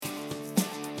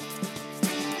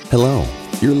Hello,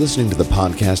 you're listening to the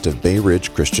podcast of Bay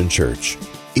Ridge Christian Church.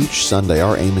 Each Sunday,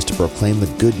 our aim is to proclaim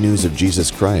the good news of Jesus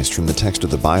Christ from the text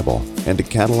of the Bible and to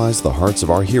catalyze the hearts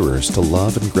of our hearers to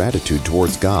love and gratitude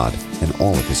towards God and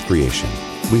all of His creation.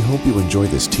 We hope you enjoy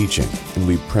this teaching, and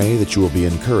we pray that you will be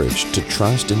encouraged to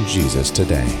trust in Jesus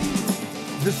today.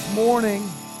 This morning,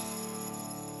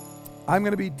 I'm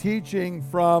going to be teaching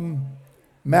from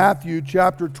Matthew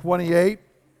chapter 28.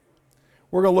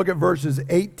 We're going to look at verses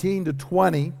 18 to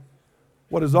 20,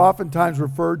 what is oftentimes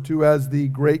referred to as the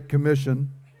Great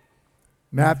Commission.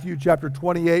 Matthew chapter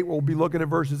 28, we'll be looking at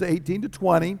verses 18 to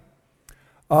 20.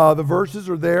 The verses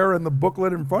are there in the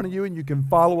booklet in front of you, and you can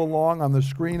follow along on the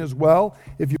screen as well.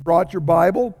 If you brought your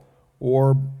Bible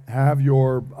or have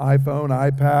your iPhone,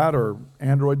 iPad, or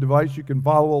Android device, you can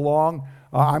follow along.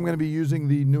 I'm going to be using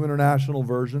the New International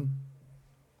Version.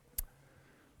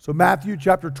 So Matthew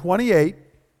chapter 28,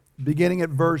 beginning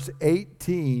at verse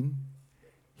 18,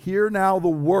 hear now the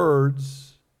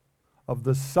words of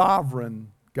the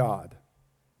sovereign God.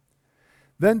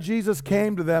 Then Jesus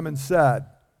came to them and said,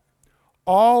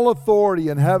 "All authority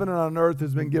in heaven and on earth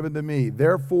has been given to me.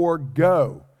 Therefore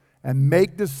go and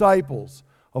make disciples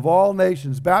of all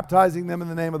nations, baptizing them in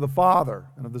the name of the Father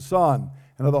and of the Son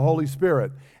and of the Holy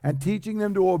Spirit, and teaching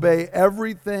them to obey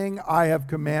everything I have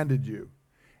commanded you.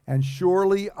 And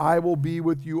surely I will be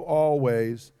with you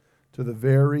always to the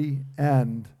very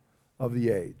end of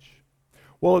the age."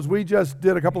 Well, as we just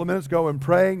did a couple of minutes ago in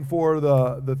praying for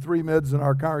the three mids in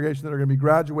our congregation that are going to be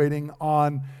graduating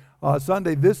on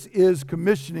Sunday, this is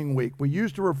commissioning week. We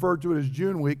used to refer to it as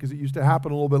June week because it used to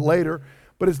happen a little bit later,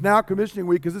 but it's now commissioning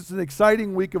week because it's an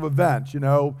exciting week of events. You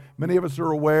know, many of us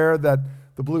are aware that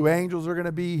the Blue Angels are going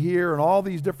to be here and all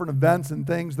these different events and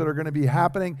things that are going to be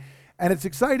happening. And it's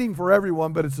exciting for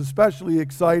everyone, but it's especially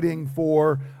exciting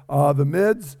for the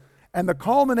mids. And the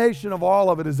culmination of all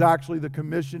of it is actually the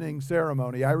commissioning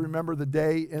ceremony. I remember the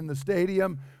day in the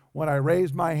stadium when I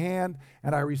raised my hand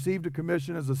and I received a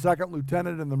commission as a second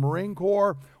lieutenant in the Marine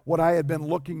Corps. What I had been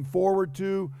looking forward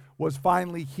to was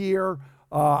finally here.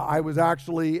 I was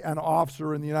actually an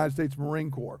officer in the United States Marine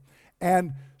Corps.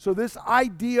 And so this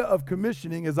idea of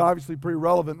commissioning is obviously pretty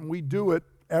relevant, and we do it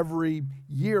every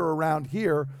year around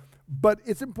here. But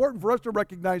it's important for us to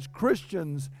recognize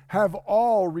Christians have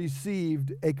all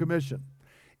received a commission.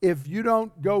 If you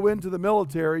don't go into the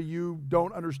military, you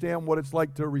don't understand what it's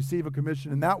like to receive a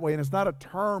commission in that way. And it's not a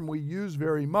term we use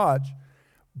very much.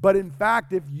 But in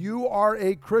fact, if you are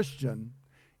a Christian,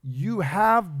 you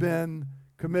have been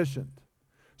commissioned.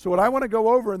 So what I want to go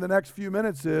over in the next few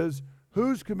minutes is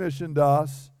who's commissioned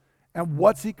us and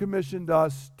what's He commissioned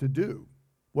us to do.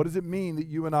 What does it mean that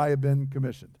you and I have been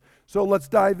commissioned? So let's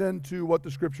dive into what the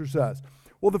Scripture says.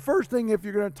 Well, the first thing, if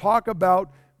you're going to talk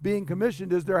about being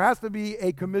commissioned, is there has to be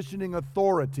a commissioning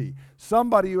authority.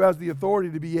 Somebody who has the authority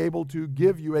to be able to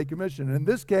give you a commission. In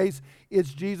this case,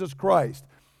 it's Jesus Christ.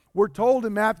 We're told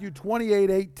in Matthew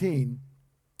 28:18,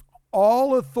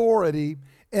 all authority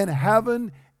in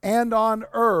heaven and on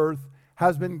earth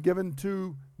has been given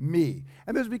to me.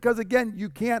 And this is because, again,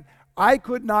 I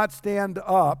could not stand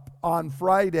up on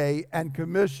Friday and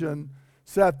commission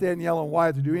Seth, Danielle, and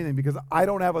Wyatt to do anything because I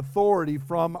don't have authority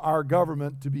from our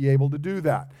government to be able to do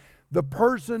that. The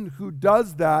person who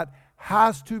does that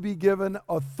has to be given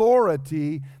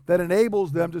authority that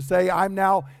enables them to say, I'm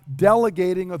now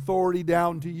delegating authority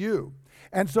down to you.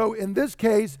 And so in this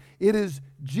case, it is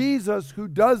Jesus who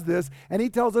does this, and He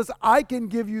tells us, I can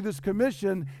give you this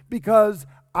commission because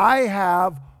I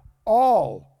have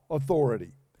all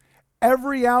authority.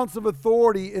 Every ounce of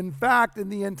authority, in fact, in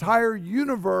the entire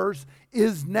universe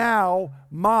is now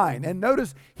mine. And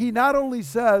notice, He not only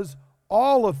says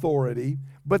all authority,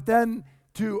 but then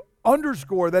to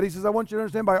underscore that, He says, I want you to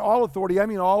understand by all authority, I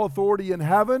mean all authority in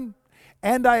heaven,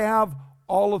 and I have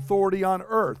all authority on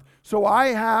earth. So I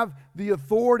have the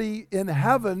authority in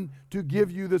heaven to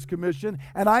give you this commission,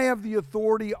 and I have the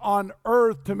authority on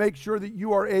earth to make sure that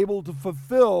you are able to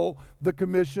fulfill the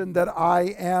commission that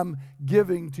I am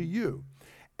giving to you.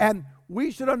 And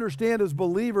we should understand as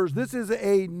believers, this is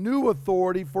a new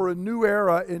authority for a new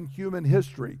era in human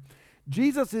history.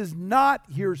 Jesus is not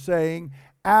here saying,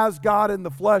 as God in the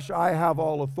flesh, I have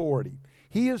all authority.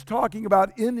 He is talking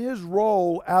about in His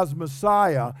role as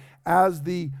Messiah, as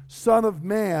the Son of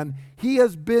Man, He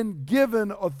has been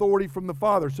given authority from the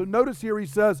Father. So notice here He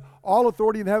says, all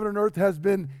authority in heaven and earth has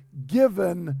been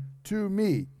given to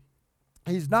me.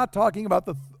 He's not talking about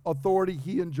the authority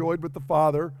He enjoyed with the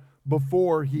Father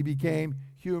before He became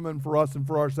human for us and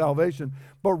for our salvation,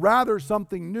 but rather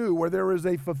something new where there is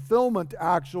a fulfillment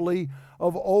actually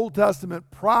of Old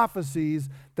Testament prophecies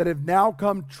that have now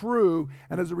come true,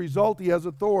 and as a result he has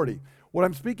authority. What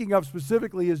I'm speaking of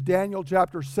specifically is Daniel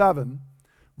chapter 7,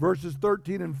 verses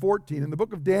 13 and 14. In the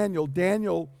book of Daniel,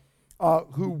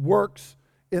 who works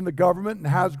in the government and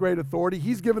has great authority,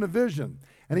 he's given a vision.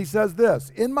 And he says this,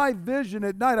 "In my vision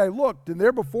at night I looked, and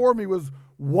there before me was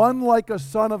one like a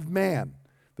son of man."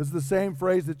 This is the same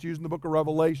phrase that's used in the book of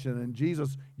Revelation, and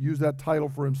Jesus used that title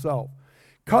for himself.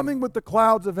 "Coming with the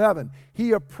clouds of heaven,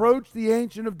 he approached the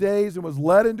Ancient of Days and was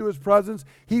led into his presence.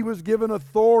 He was given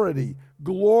authority,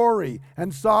 glory,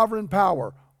 and sovereign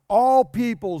power. All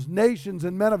peoples, nations,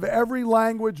 and men of every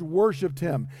language worshiped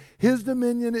him. His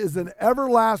dominion is an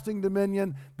everlasting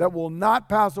dominion that will not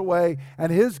pass away,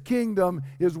 and his kingdom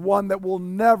is one that will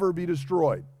never be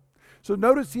destroyed." So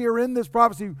notice here in this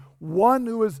prophecy, one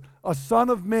who is a son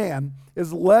of man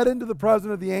is led into the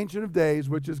presence of the Ancient of Days,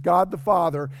 which is God the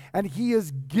Father, and he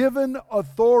is given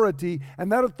authority,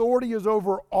 and that authority is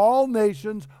over all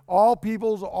nations, all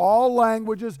peoples, all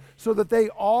languages, so that they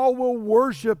all will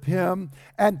worship him,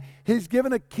 and he's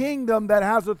given a kingdom that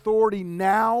has authority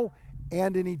now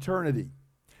and in eternity.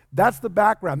 That's the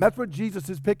background. That's what Jesus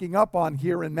is picking up on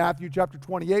here in Matthew chapter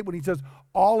 28 when he says,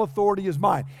 "All authority is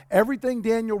mine." Everything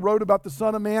Daniel wrote about the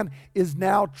Son of Man is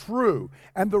now true.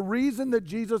 And the reason that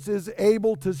Jesus is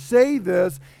able to say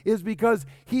this is because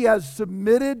he has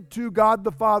submitted to God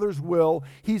the Father's will.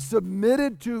 He's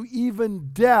submitted to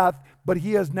even death, but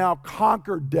he has now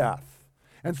conquered death.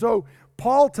 And so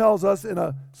Paul tells us in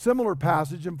a similar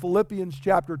passage in Philippians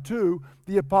chapter 2,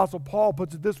 the Apostle Paul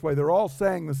puts it this way. They're all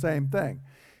saying the same thing.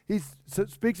 He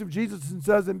speaks of Jesus and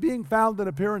says, "And being found in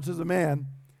appearance as a man,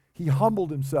 he humbled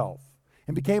himself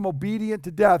and became obedient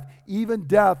to death, even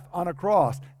death on a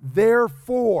cross.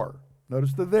 Therefore,"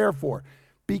 notice the therefore,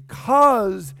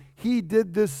 "because he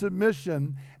did this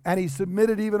submission and he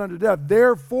submitted even unto death,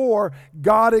 therefore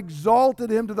God exalted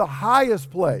him to the highest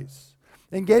place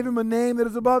and gave him a name that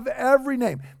is above every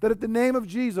name, that at the name of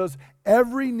Jesus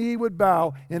every knee would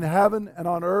bow in heaven and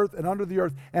on earth and under the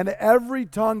earth, and every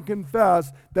tongue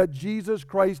confess that Jesus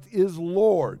Christ is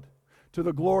Lord, to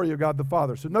the glory of God the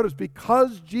Father." So notice,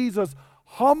 because Jesus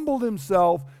humbled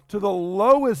himself to the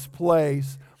lowest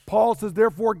place, Paul says,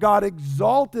 therefore God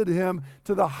exalted him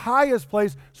to the highest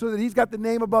place so that he's got the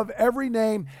name above every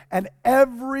name, and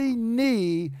every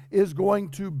knee is going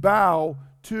to bow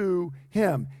to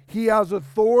him. He has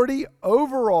authority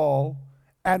over all,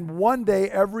 and one day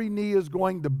every knee is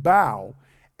going to bow.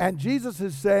 And Jesus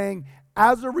is saying,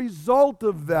 as a result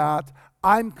of that,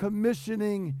 I'm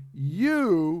commissioning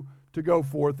you to go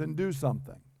forth and do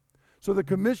something. So the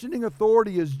commissioning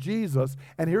authority is Jesus,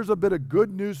 and here's a bit of good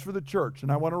news for the church,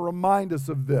 and I want to remind us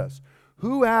of this.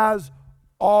 Who has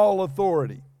all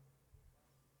authority?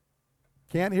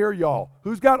 Can't hear y'all.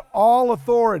 Who's got all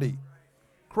authority?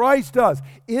 Christ does.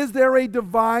 Is there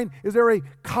a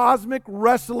cosmic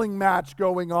wrestling match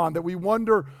going on that we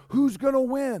wonder who's going to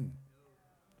win?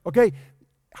 Okay,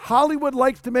 Hollywood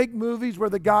likes to make movies where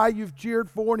the guy you've cheered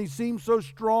for and he seems so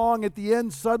strong, at the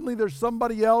end suddenly there's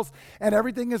somebody else and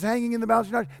everything is hanging in the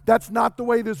balance. That's not the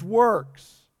way this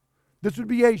works. This would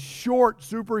be a short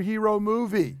superhero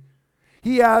movie.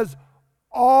 He has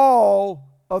all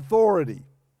authority.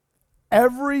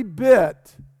 Every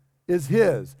bit is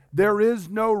his. There is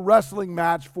no wrestling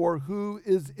match for who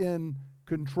is in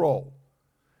control.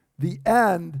 The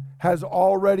end has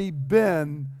already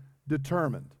been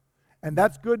determined. And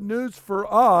that's good news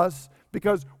for us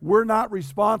because we're not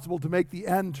responsible to make the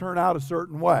end turn out a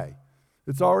certain way.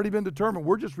 It's already been determined.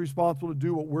 We're just responsible to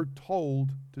do what we're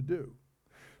told to do.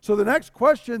 So the next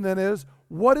question then is,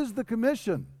 what is the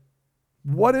commission?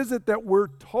 What is it that we're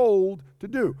told to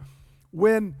do?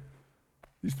 When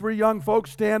these three young folks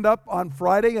stand up on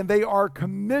Friday and they're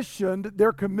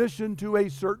commissioned to a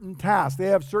certain task. They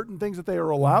have certain things that they are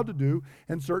allowed to do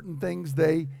and certain things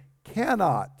they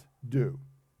cannot do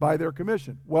by their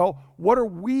commission. Well, what are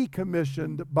we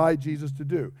commissioned by Jesus to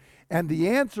do? And the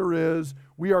answer is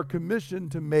we are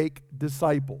commissioned to make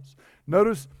disciples.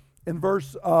 Notice in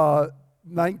verse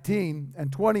 19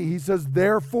 and 20, he says,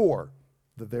 therefore.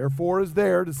 The therefore is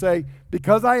there to say,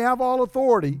 because I have all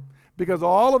authority, because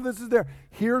all of this is there,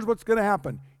 here's what's going to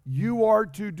happen. You are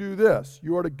to do this.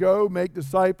 You are to go make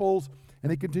disciples,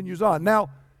 and he continues on. Now,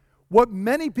 what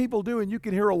many people do, and you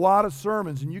can hear a lot of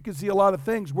sermons, and you can see a lot of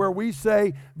things where we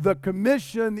say the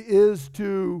commission is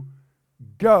to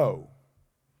go.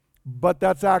 But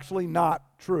that's actually not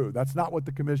true. That's not what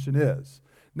the commission is.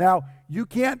 Now, you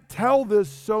can't tell this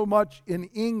so much in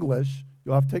English.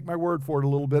 You'll have to take my word for it a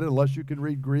little bit unless you can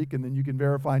read Greek, and then you can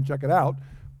verify and check it out.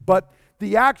 But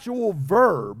the actual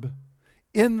verb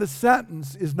in the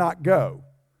sentence is not go.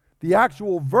 The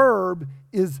actual verb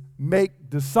is make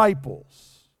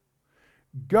disciples.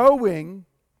 Going,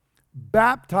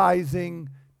 baptizing,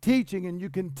 teaching, and you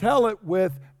can tell it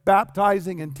with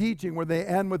baptizing and teaching where they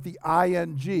end with the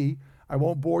ing. I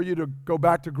won't bore you to go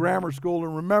back to grammar school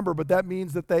and remember, but that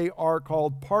means that they are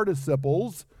called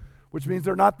participles, which means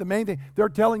they're not the main thing. They're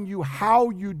telling you how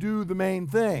you do the main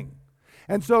thing.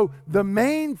 And so the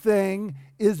main thing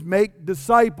is make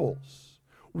disciples.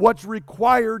 What's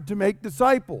required to make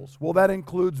disciples? Well, that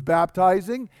includes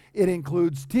baptizing, it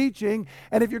includes teaching,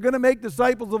 and if you're going to make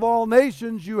disciples of all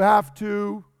nations, you have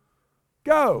to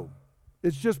go.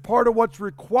 It's just part of what's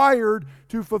required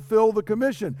to fulfill the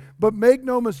commission. But make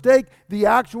no mistake, the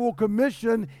actual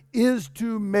commission is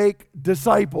to make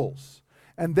disciples.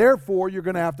 And therefore, you're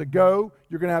going to have to go,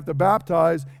 you're going to have to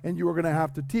baptize, and you are going to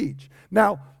have to teach.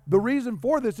 Now, the reason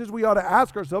for this is we ought to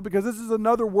ask ourselves, because this is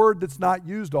another word that's not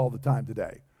used all the time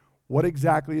today. What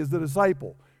exactly is the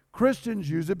disciple? Christians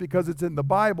use it because it's in the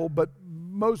Bible, but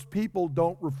most people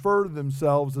don't refer to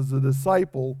themselves as a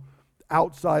disciple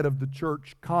outside of the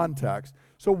church context.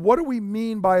 So what do we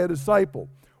mean by a disciple?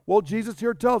 Well, Jesus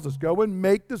here tells us, go and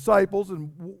make disciples,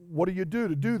 and what do you do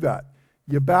to do that?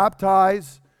 You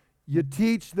baptize, you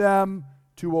teach them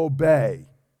to obey.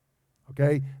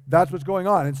 Okay, that's what's going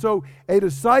on. And so a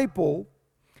disciple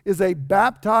is a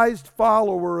baptized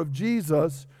follower of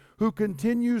Jesus who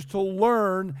continues to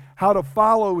learn how to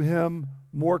follow him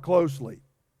more closely.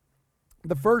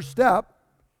 The first step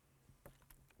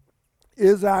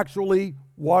is actually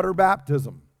water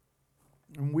baptism.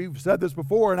 And we've said this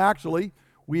before, and actually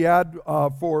we had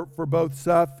for both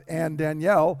Seth and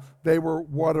Danielle, they were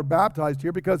water baptized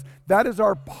here because that is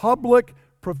our public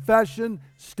profession,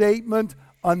 statement,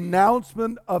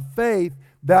 announcement of faith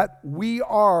that we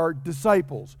are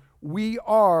disciples. We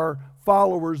are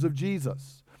followers of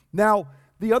Jesus. Now,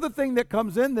 the other thing that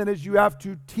comes in then is you have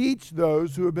to teach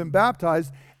those who have been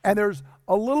baptized, and there's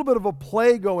a little bit of a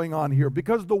play going on here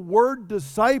because the word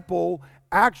disciple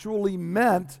actually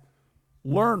meant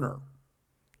learner.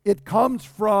 It comes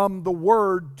from the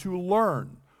word to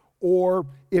learn, or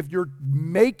if you're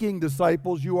making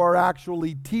disciples, you are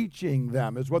actually teaching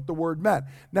them, is what the word meant.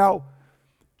 Now,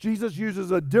 Jesus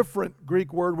uses a different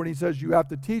Greek word when he says you have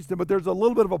to teach them, but there's a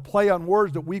little bit of a play on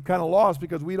words that we've kind of lost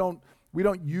because we don't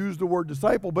use the word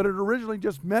disciple, but it originally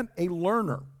just meant a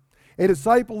learner. A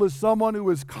disciple is someone who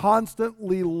is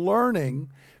constantly learning,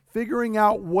 figuring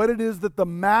out what it is that the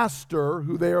master,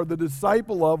 who they are the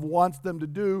disciple of, wants them to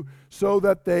do so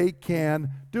that they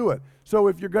can do it. So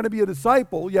if you're going to be a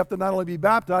disciple, you have to not only be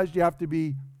baptized, you have to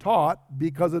be taught,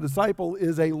 because a disciple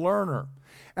is a learner.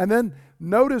 And then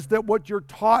notice that what you're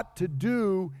taught to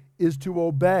do is to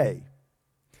obey.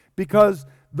 Because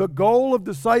the goal of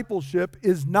discipleship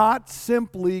is not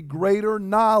simply greater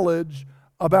knowledge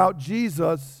about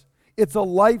Jesus, it's a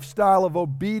lifestyle of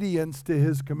obedience to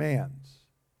his commands.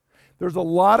 There's a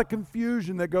lot of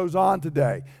confusion that goes on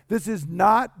today. This is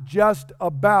not just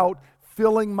about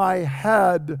filling my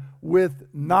head with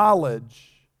knowledge.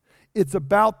 It's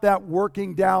about that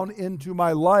working down into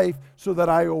my life so that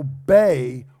I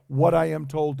obey what I am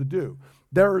told to do.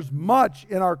 There's much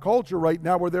in our culture right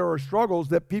now where there are struggles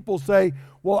that people say,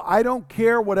 well, I don't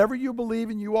care whatever you believe,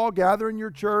 and you all gather in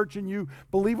your church and you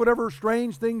believe whatever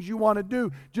strange things you want to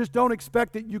do. Just don't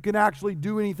expect that you can actually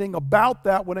do anything about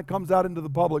that when it comes out into the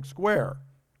public square.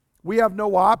 We have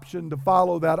no option to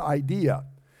follow that idea,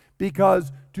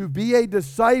 because to be a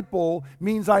disciple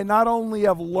means I not only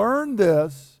have learned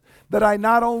this, that I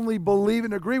not only believe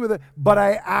and agree with it, but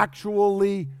I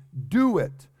actually do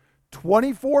it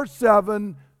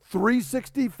 24/7,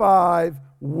 365,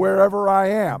 wherever I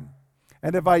am.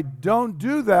 And if I don't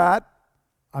do that,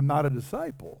 I'm not a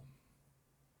disciple.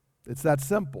 It's that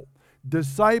simple.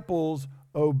 Disciples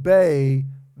obey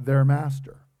their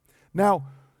master. Now,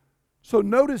 so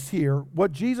notice here,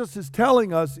 what Jesus is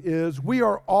telling us is we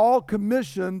are all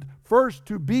commissioned first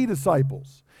to be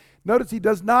disciples. Notice he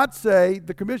does not say,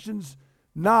 the commission's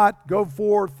not go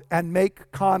forth and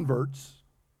make converts.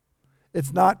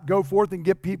 It's not go forth and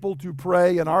get people to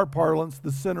pray, in our parlance,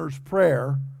 the sinner's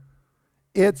prayer.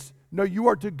 It's, no, you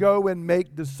are to go and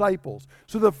make disciples.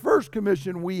 So the first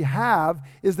commission we have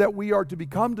is that we are to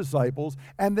become disciples,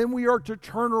 and then we are to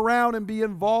turn around and be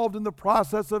involved in the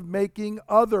process of making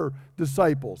other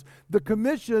disciples. The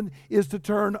commission is to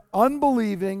turn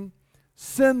unbelieving,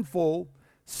 sinful,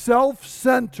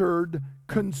 self-centered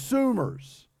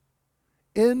consumers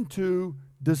into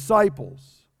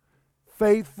disciples,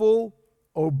 faithful,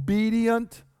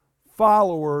 obedient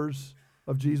followers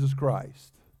of Jesus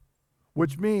Christ,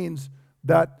 which means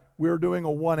that we're doing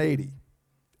a 180.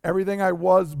 Everything I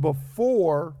was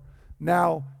before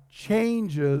now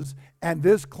changes, and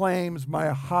this claims my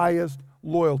highest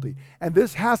loyalty. And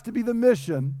this has to be the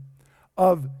mission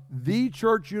of the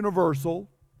Church Universal,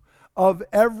 of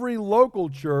every local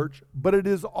church, but it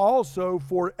is also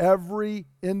for every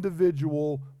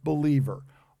individual believer.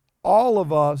 All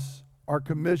of us are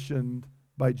commissioned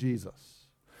by Jesus.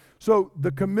 So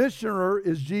the commissioner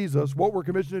is Jesus. What we're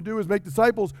commissioned to do is make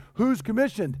disciples. Who's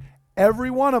commissioned?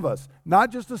 Every one of us.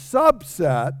 Not just a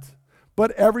subset,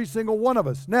 but every single one of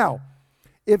us. Now,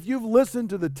 if you've listened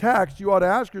to the text, you ought to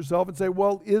ask yourself and say,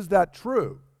 well, is that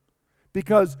true?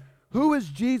 Because who is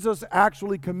Jesus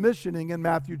actually commissioning in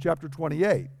Matthew chapter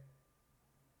 28?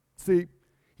 See,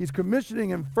 he's commissioning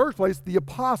in first place the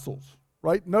apostles,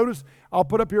 right? Notice, I'll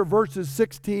put up here verses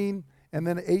 16 and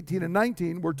then 18 and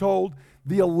 19. We're told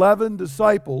the 11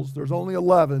 disciples, there's only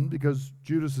 11 because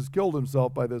Judas has killed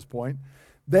himself by this point,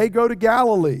 they go to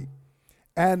Galilee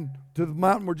and to the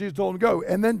mountain where Jesus told them to go.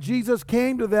 And then Jesus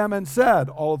came to them and said,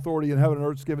 all authority in heaven and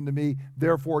earth is given to me,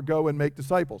 therefore go and make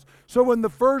disciples. So in the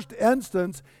first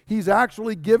instance, he's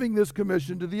actually giving this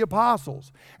commission to the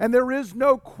apostles. And there is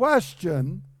no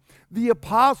question the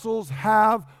apostles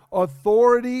have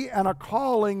authority and a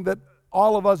calling that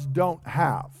all of us don't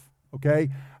have, okay?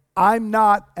 I'm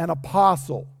not an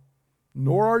apostle,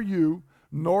 nor are you,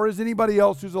 nor is anybody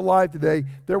else who's alive today.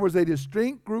 There was a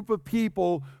distinct group of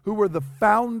people who were the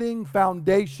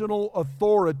foundational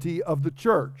authority of the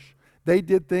church. They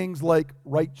did things like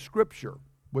write scripture,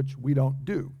 which we don't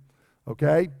do,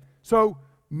 okay? So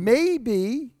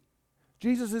maybe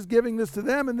Jesus is giving this to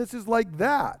them and this is like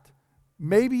that.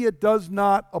 Maybe it does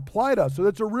not apply to us. So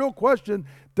that's a real question.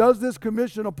 Does this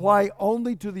commission apply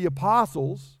only to the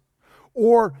apostles?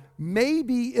 Or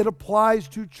maybe it applies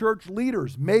to church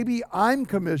leaders. Maybe I'm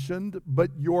commissioned, but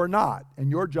you're not. And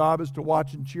your job is to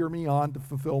watch and cheer me on to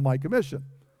fulfill my commission.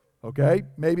 Okay?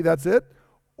 Maybe that's it.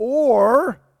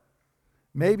 Or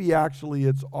maybe actually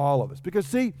it's all of us. Because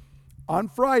see, on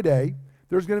Friday,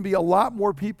 there's going to be a lot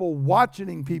more people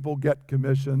watching people get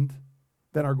commissioned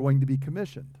than are going to be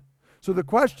commissioned. So the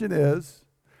question is,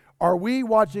 are we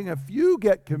watching a few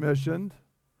get commissioned,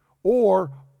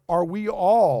 or are we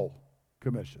all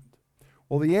commissioned?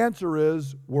 Well, the answer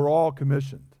is we're all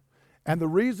commissioned. And the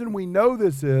reason we know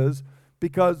this is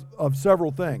because of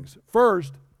several things.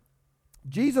 First,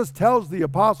 Jesus tells the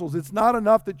apostles it's not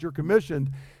enough that you're commissioned.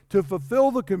 To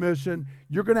fulfill the commission,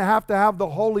 you're going to have the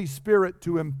Holy Spirit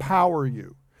to empower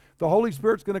you. The Holy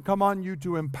Spirit's going to come on you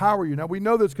to empower you. Now, we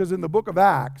know this because in the book of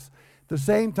Acts, the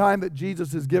same time that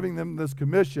Jesus is giving them this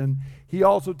commission, he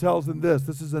also tells them this.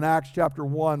 This is in Acts chapter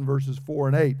 1, verses 4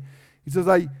 and 8. He says,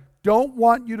 I don't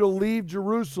want you to leave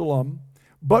Jerusalem,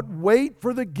 but wait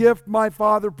for the gift my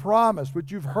Father promised,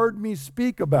 which you've heard me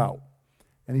speak about.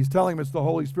 And he's telling them it's the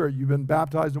Holy Spirit. You've been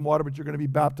baptized in water, but you're going to be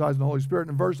baptized in the Holy Spirit.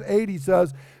 And in verse 8 he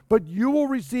says, but you will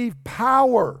receive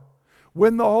power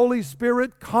when the Holy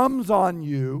Spirit comes on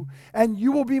you, and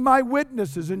you will be my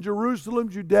witnesses in Jerusalem,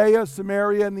 Judea,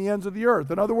 Samaria, and the ends of the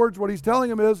earth. In other words, what he's telling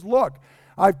them is, look,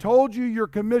 I've told you you're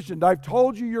commissioned. I've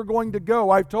told you you're going to go.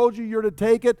 I've told you you're to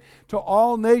take it to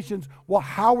all nations. Well,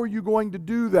 how are you going to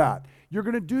do that? You're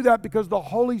going to do that because the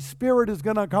Holy Spirit is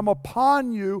going to come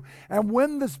upon you, and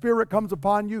when the Spirit comes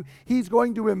upon you, he's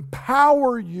going to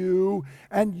empower you,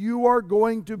 and you are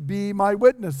going to be my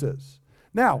witnesses.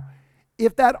 Now,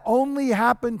 if that only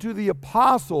happened to the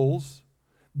apostles,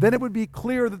 then it would be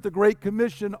clear that the Great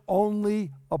Commission only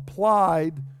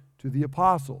applied to the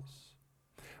apostles.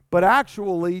 But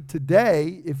actually,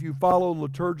 today, if you follow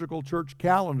liturgical church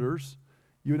calendars,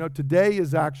 you know today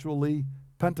is actually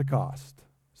Pentecost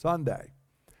Sunday.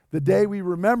 The day we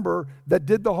remember that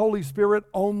did the Holy Spirit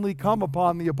only come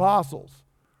upon the apostles?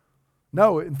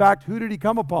 No, in fact, who did he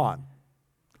come upon?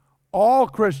 All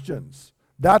Christians.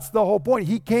 That's the whole point.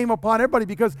 He came upon everybody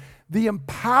because the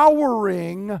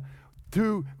empowering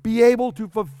to be able to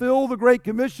fulfill the Great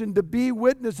Commission, to be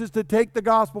witnesses, to take the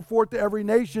gospel forth to every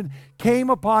nation, came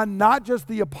upon not just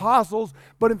the apostles,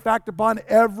 but in fact upon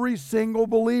every single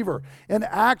believer. In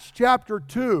Acts chapter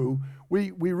 2,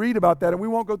 we read about that, and we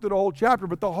won't go through the whole chapter,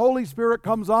 but the Holy Spirit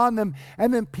comes on them,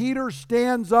 and then Peter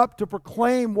stands up to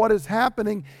proclaim what is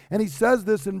happening, and he says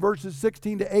this in verses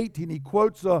 16 to 18. He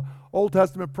quotes the Old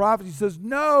Testament prophet. He says,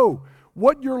 no,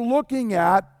 what you're looking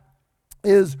at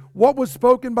is what was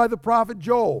spoken by the prophet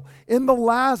Joel. In the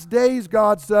last days,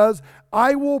 God says,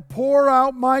 I will pour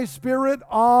out my Spirit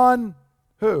on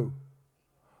who?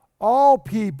 All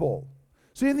people.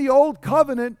 See, in the Old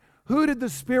Covenant, who did the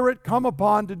Spirit come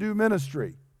upon to do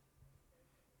ministry?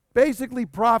 Basically,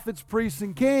 prophets, priests,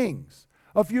 and kings.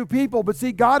 a few people. But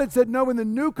see, God had said, no, in the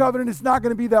new covenant, it's not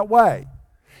going to be that way.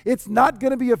 It's not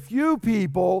going to be a few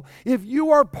people. If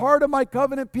you are part of my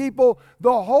covenant people,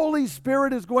 the Holy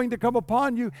Spirit is going to come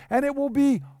upon you, and it will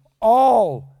be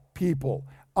all people.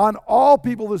 On all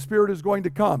people the Spirit is going to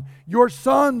come. Your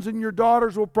sons and your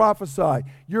daughters will prophesy.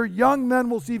 Your young men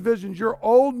will see visions. Your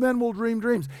old men will dream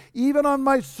dreams. Even on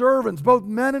my servants, both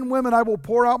men and women, I will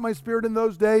pour out my Spirit in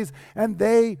those days, and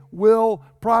they will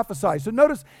prophesy. So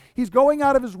notice, he's going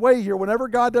out of his way here. Whenever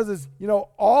God does this,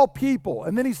 all people.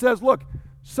 And then he says, look,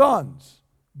 sons,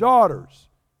 daughters,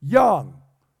 young,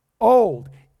 old,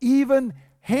 even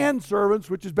handservants,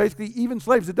 which is basically even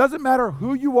slaves. It doesn't matter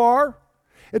who you are.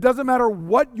 It doesn't matter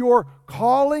what your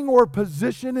calling or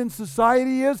position in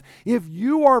society is. If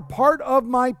you are part of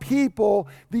my people,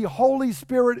 the Holy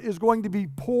Spirit is going to be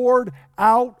poured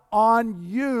out on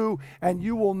you, and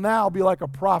you will now be like a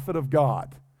prophet of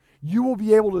God. You will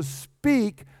be able to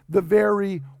speak the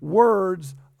very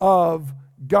words of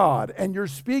God, and you're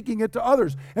speaking it to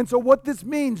others. And so what this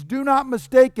means, do not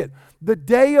mistake it. The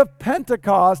day of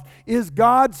Pentecost is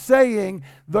God saying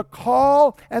the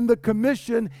call and the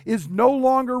commission is no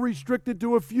longer restricted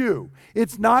to a few.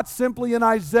 It's not simply an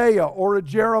Isaiah or a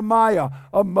Jeremiah,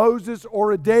 a Moses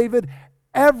or a David.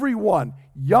 Everyone,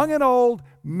 young and old,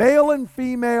 male and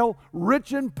female,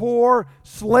 rich and poor,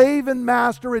 slave and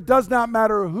master, it does not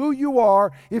matter who you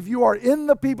are. If you are in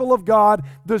the people of God,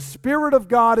 the Spirit of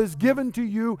God is given to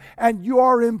you, and you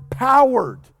are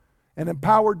empowered. And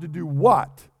empowered to do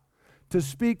what? To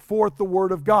speak forth the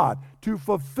word of God, to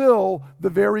fulfill the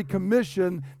very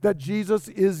commission that Jesus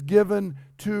is given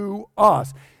to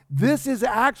us. This is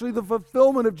actually the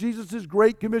fulfillment of Jesus'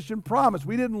 Great Commission promise.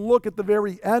 We didn't look at the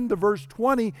very end of verse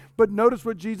 20, but notice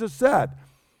what Jesus said.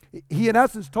 He, in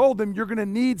essence, told them, you're going to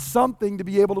need something to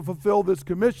be able to fulfill this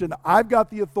commission. I've got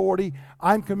the authority.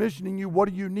 I'm commissioning you. What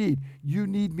do you need? You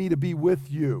need me to be with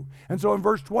you. And so in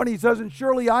verse 20, he says, and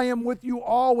surely I am with you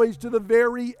always to the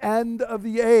very end of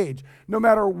the age. No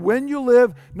matter when you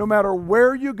live, no matter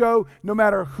where you go, no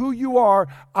matter who you are,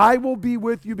 I will be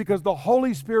with you, because the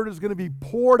Holy Spirit is going to be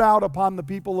poured out upon the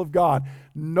people of God,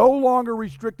 no longer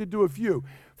restricted to a few.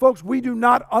 Folks, we do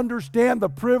not understand the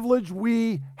privilege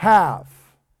we have.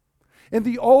 In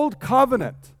the old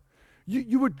covenant,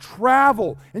 you would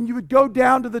travel and you would go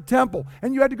down to the temple,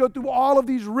 and you had to go through all of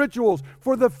these rituals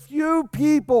for the few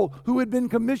people who had been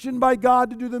commissioned by God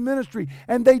to do the ministry.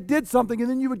 And they did something, and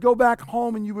then you would go back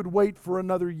home and you would wait for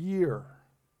another year.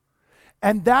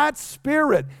 And that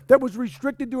spirit that was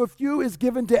restricted to a few is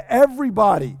given to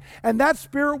everybody. And that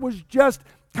spirit was just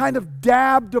kind of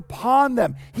dabbed upon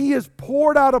them. He is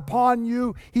poured out upon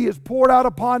you. He is poured out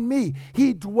upon me.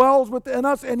 He dwells within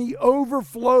us, and he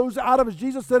overflows out of us.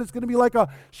 Jesus said it's going to be like a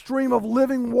stream of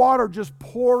living water just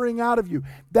pouring out of you.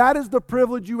 That is the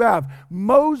privilege you have.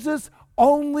 Moses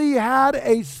only had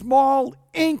a small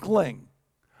inkling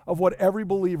of what every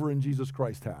believer in Jesus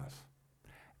Christ has.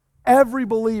 Every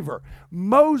believer.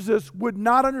 Moses would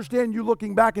not understand you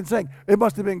looking back and saying, it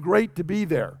must have been great to be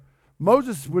there.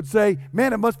 Moses would say,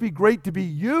 man, it must be great to be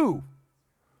you.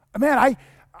 Man,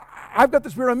 I've got the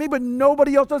Spirit on me, but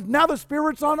nobody else does. Now the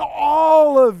Spirit's on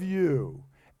all of you.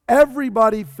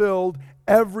 Everybody filled,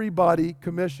 everybody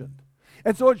commissioned.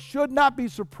 And so it should not be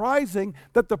surprising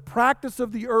that the practice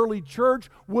of the early church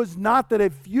was not that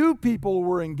a few people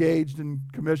were engaged and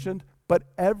commissioned, but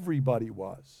everybody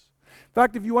was. In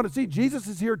fact, if you want to see, Jesus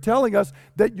is here telling us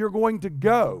that you're going to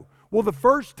go. Well, the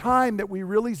first time that we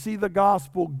really see the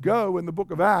gospel go in the book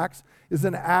of Acts is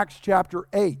in Acts chapter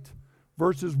 8,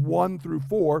 verses 1 through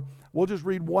 4. We'll just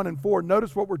read 1 and 4.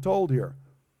 Notice what we're told here.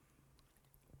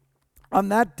 On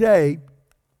that day,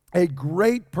 a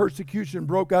great persecution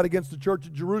broke out against the church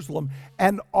at Jerusalem,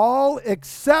 and all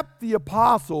except the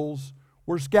apostles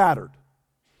were scattered.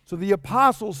 So the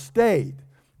apostles stayed.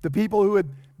 The people who had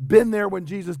been there when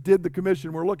Jesus did the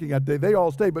commission we're looking at today, they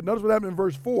all stayed. But notice what happened in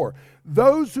verse 4.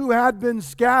 Those who had been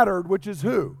scattered, which is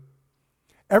who?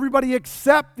 Everybody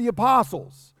except the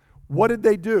apostles. What did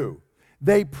they do?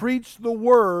 They preached the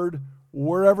word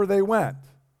wherever they went.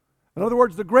 In other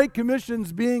words, the Great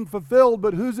Commission's being fulfilled,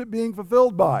 but who's it being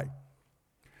fulfilled by?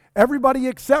 Everybody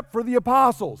except for the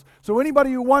apostles. So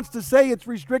anybody who wants to say it's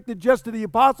restricted just to the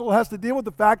apostle has to deal with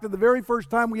the fact that the very first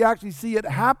time we actually see it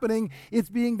happening, it's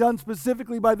being done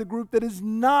specifically by the group that is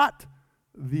not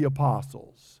the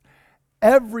apostles.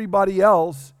 Everybody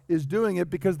else is doing it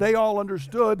because they all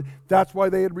understood that's why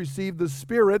they had received the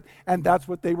Spirit, and that's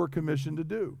what they were commissioned to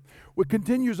do. What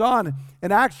continues on,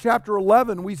 in Acts chapter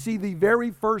 11, we see the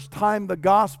very first time the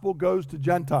gospel goes to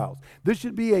Gentiles. This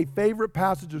should be a favorite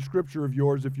passage of Scripture of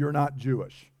yours if you're not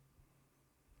Jewish.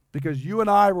 Because you and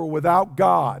I were without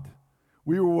God.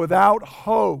 We were without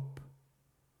hope.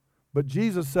 But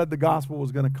Jesus said the gospel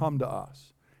was going to come to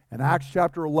us. And Acts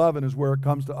chapter 11 is where it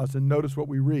comes to us. And notice what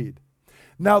we read.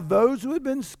 Now those who had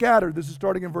been scattered, this is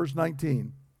starting in verse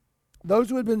 19, those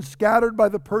who had been scattered by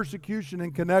the persecution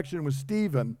in connection with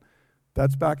Stephen,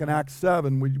 that's back in Acts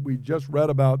 7, we just read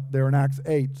about there in Acts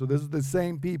 8, so this is the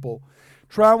same people,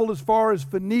 traveled as far as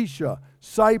Phoenicia,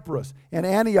 Cyprus, and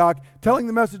Antioch, telling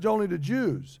the message only to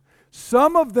Jews.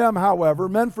 Some of them, however,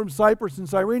 men from Cyprus and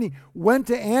Cyrene, went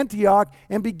to Antioch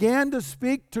and began to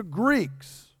speak to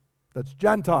Greeks, that's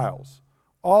Gentiles,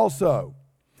 also,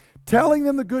 telling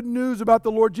them the good news about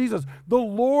the Lord Jesus. The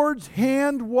Lord's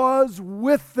hand was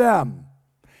with them,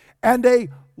 and a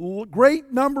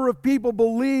great number of people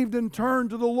believed and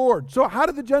turned to the Lord. So how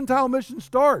did the Gentile mission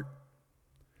start?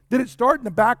 Did it start in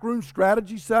a backroom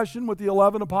strategy session with the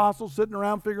 11 apostles sitting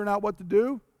around figuring out what to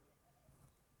do?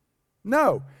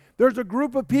 No. There's a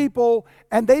group of people,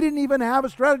 and they didn't even have a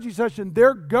strategy session.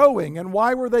 They're going. And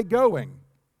why were they going?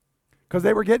 Because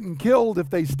they were getting killed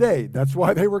if they stayed. That's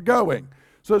why they were going.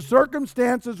 So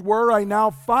circumstances were, I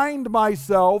now find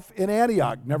myself in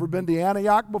Antioch. Never been to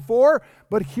Antioch before,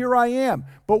 but here I am.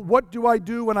 But what do I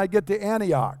do when I get to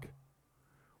Antioch?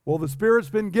 Well, the Spirit's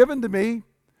been given to me,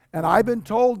 and I've been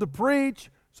told to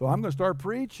preach, so I'm going to start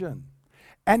preaching.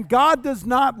 And God does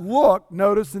not look,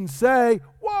 notice, and say,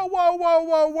 whoa, whoa, whoa,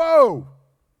 whoa, whoa.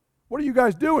 What are you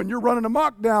guys doing? You're running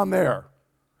amok down there.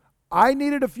 I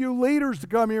needed a few leaders to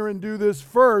come here and do this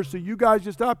first, so you guys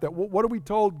just stop that. What are we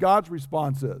told God's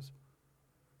response is?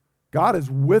 God is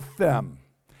with them,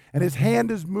 and His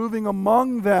hand is moving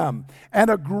among them, and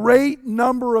a great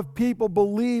number of people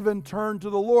believe and turn to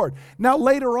the Lord. Now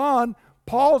later on,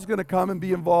 Paul's going to come and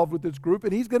be involved with this group,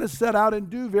 and he's going to set out and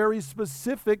do very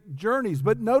specific journeys.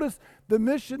 But notice the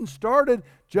mission started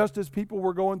just as people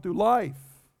were going through life.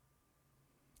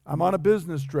 I'm on a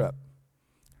business trip.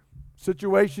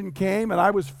 Situation came and I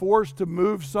was forced to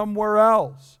move somewhere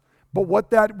else. But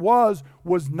what that was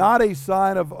not a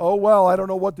sign of, oh, well, I don't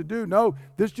know what to do. No,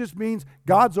 this just means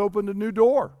God's opened a new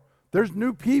door. There's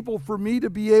new people for me to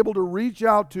be able to reach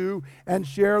out to and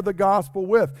share the gospel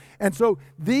with. And so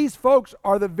these folks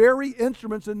are the very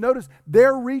instruments, and notice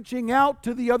they're reaching out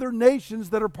to the other nations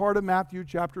that are part of Matthew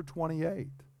chapter 28.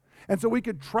 And so we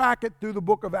could track it through the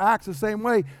book of Acts the same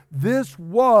way. This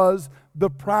was the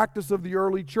practice of the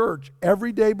early church,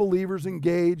 everyday believers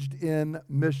engaged in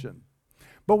mission.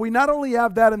 But we not only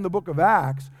have that in the book of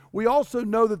Acts, we also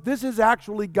know that this is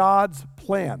actually God's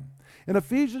plan. In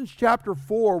Ephesians chapter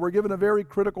 4, we're given a very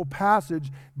critical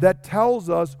passage that tells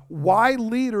us why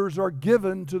leaders are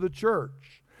given to the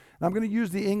church. And I'm going to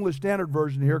use the English Standard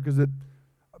Version here because it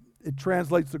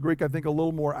translates the Greek, I think, a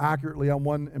little more accurately on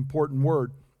one important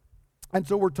word. And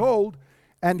so we're told,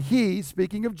 and He,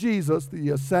 speaking of Jesus, the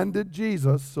ascended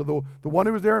Jesus, so the one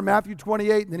who was there in Matthew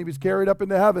 28, and then He was carried up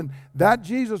into heaven, that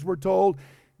Jesus, we're told,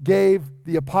 gave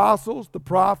the apostles, the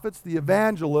prophets, the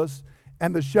evangelists,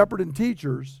 and the shepherd and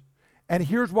teachers. And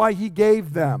here's why He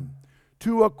gave them: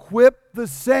 to equip the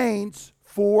saints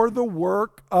for the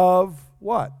work of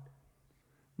what?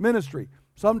 Ministry.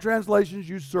 Some translations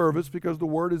use service because the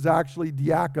word is actually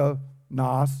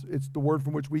diakonos. It's the word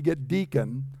from which we get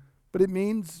deacon, but it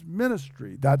means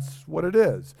ministry. That's what it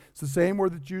is. It's the same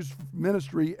word that's used for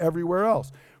ministry everywhere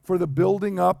else, for the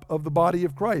building up of the body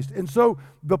of Christ. And so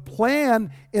the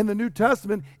plan in the New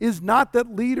Testament is not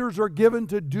that leaders are given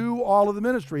to do all of the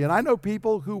ministry. And I know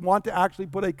people who want to actually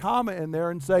put a comma in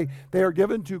there and say they are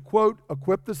given to, quote,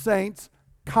 equip the saints,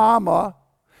 comma,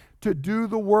 to do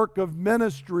the work of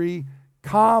ministry,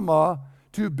 comma,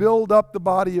 to build up the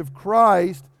body of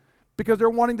Christ, because they're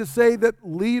wanting to say that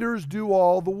leaders do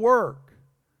all the work.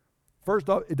 First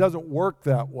off, it doesn't work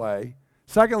that way.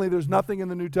 Secondly, there's nothing in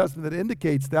the New Testament that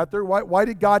indicates that. Why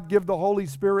did God give the Holy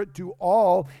Spirit to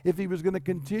all if He was going to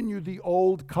continue the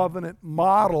old covenant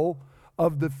model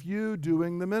of the few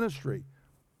doing the ministry?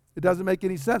 It doesn't make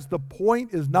any sense. The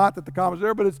point is not that the comma is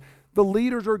there, but it's the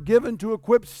leaders are given to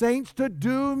equip saints to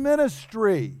do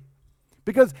ministry.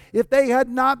 Because if they had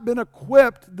not been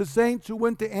equipped, the saints who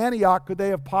went to Antioch, could they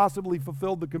have possibly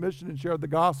fulfilled the commission and shared the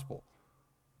gospel?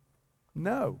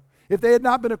 No. If they had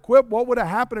not been equipped, what would have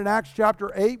happened in Acts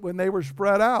chapter 8 when they were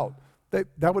spread out? That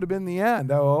would have been the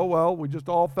end. Oh, well, we just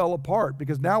all fell apart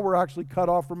because now we're actually cut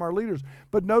off from our leaders.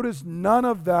 But notice none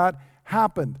of that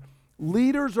happened.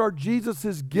 Leaders are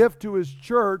Jesus' gift to His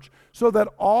church so that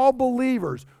all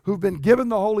believers who've been given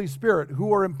the Holy Spirit,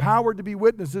 who are empowered to be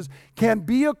witnesses, can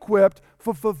be equipped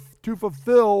to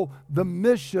fulfill the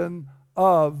mission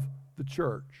of the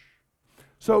church.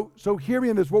 So hear me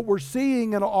in this. What we're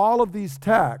seeing in all of these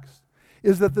texts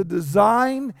is that the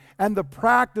design and the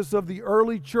practice of the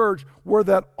early church were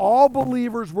that all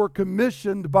believers were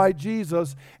commissioned by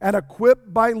Jesus and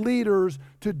equipped by leaders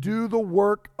to do the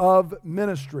work of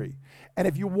ministry. And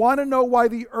if you want to know why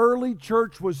the early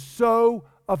church was so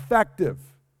effective,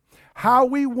 how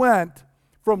we went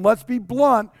from, let's be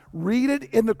blunt, read it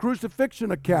in the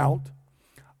crucifixion account,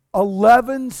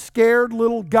 11 scared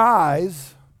little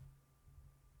guys.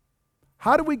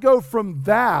 How do we go from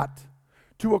that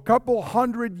to a couple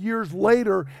hundred years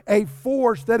later, a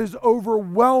force that is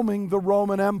overwhelming the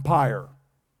Roman Empire?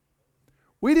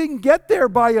 We didn't get there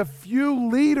by a few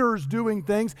leaders doing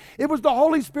things. It was the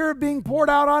Holy Spirit being poured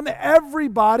out on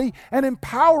everybody and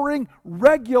empowering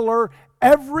regular,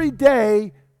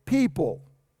 everyday people.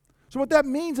 So what that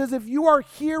means is if you are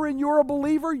here and you're a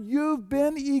believer, you've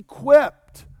been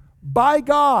equipped by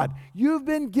God. You've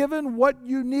been given what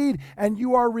you need, and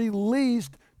you are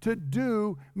released to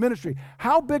do ministry.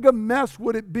 How big a mess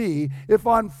would it be if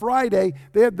on Friday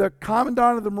they had the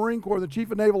Commandant of the Marine Corps, the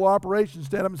Chief of Naval Operations,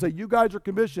 stand up and say, you guys are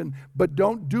commissioned, but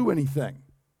don't do anything.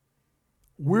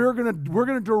 We're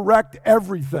gonna direct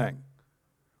everything.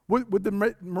 Would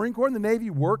the Marine Corps and the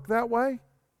Navy work that way?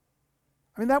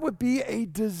 I mean, that would be a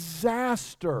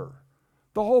disaster.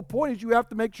 The whole point is you have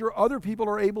to make sure other people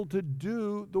are able to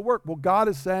do the work. Well, God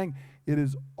is saying it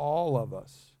is all of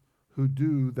us who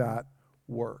do that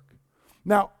work.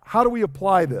 Now, how do we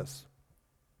apply this?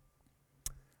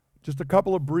 Just a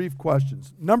couple of brief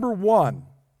questions. Number one,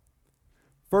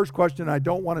 first question, I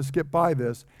don't want to skip by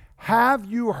this. Have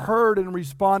you heard and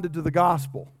responded to the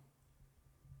gospel?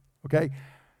 Okay?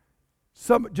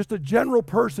 Just a general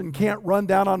person can't run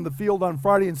down on the field on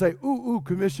Friday and say, ooh,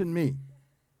 commission me.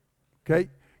 Okay?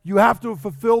 You have to have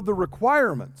fulfilled the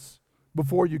requirements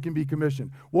before you can be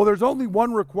commissioned. Well, there's only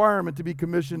one requirement to be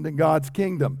commissioned in God's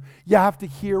kingdom. You have to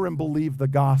hear and believe the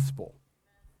gospel.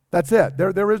 That's it.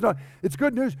 There is no, it's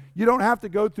good news. You don't have to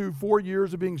go through 4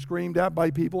 years of being screamed at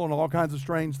by people and all kinds of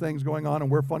strange things going on and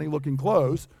wear funny looking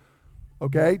clothes.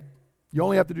 Okay? You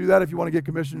only have to do that if you want to get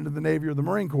commissioned into the Navy or the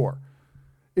Marine Corps.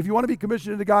 If you want to be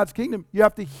commissioned into God's kingdom, you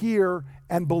have to hear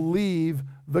and believe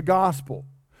the gospel.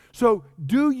 So,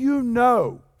 do you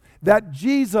know that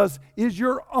Jesus is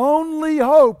your only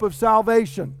hope of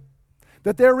salvation?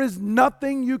 That there is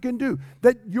nothing you can do.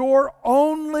 That your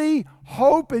only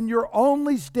hope and your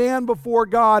only stand before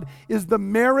God is the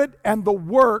merit and the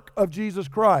work of Jesus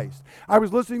Christ. I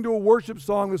was listening to a worship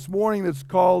song this morning that's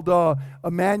called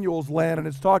Emmanuel's Land, and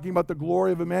it's talking about the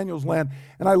glory of Emmanuel's Land.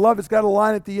 And I love, it's got a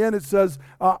line at the end, it says,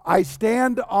 I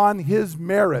stand on his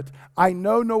merit. I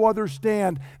know no other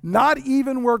stand, not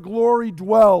even where glory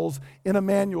dwells in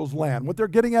Emmanuel's Land. What they're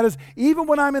getting at is, even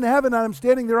when I'm in heaven and I'm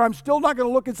standing there, I'm still not going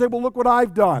to look and say, well, look what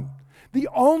I've done. The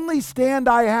only stand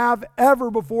I have ever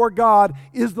before God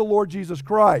is the Lord Jesus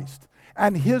Christ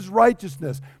and his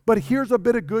righteousness. But here's a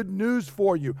bit of good news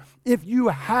for you. If you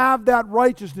have that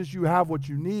righteousness, you have what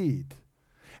you need.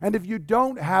 And if you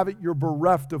don't have it, you're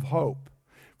bereft of hope.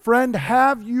 Friend,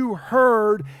 have you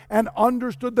heard and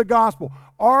understood the gospel?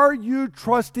 Are you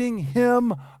trusting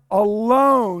him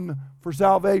alone for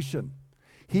salvation?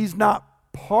 He's not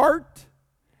part,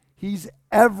 he's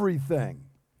everything.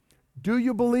 Do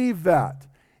you believe that?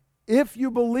 If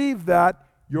you believe that,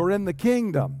 you're in the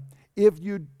kingdom. If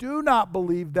you do not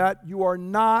believe that, you are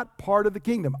not part of the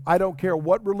kingdom. I don't care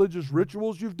what religious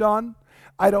rituals you've done.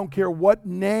 I don't care what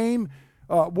name,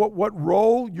 what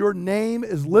role your name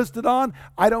is listed on.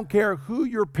 I don't care who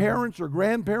your parents or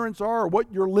grandparents are or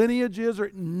what your lineage is.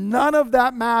 None of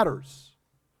that matters.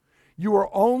 You are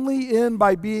only in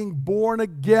by being born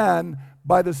again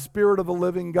by the Spirit of the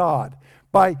living God.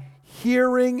 By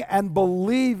hearing and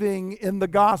believing in the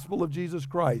gospel of Jesus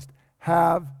Christ.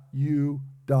 Have you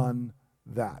done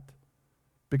that?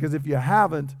 Because if you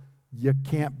haven't, you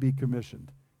can't be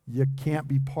commissioned. You can't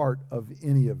be part of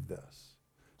any of this.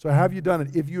 So have you done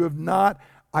it? If you have not,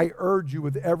 I urge you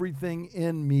with everything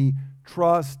in me,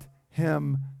 trust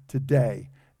him today.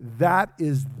 That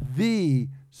is the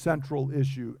central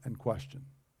issue and question.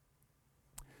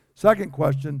 Second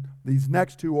question, these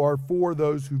next two are for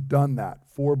those who've done that,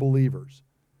 for believers.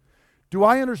 Do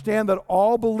I understand that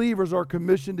all believers are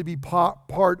commissioned to be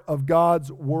part of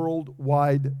God's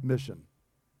worldwide mission?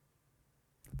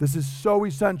 This is so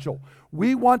essential.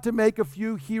 We want to make a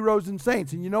few heroes and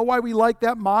saints. And you know why we like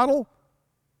that model?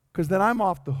 Because then I'm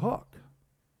off the hook.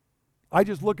 I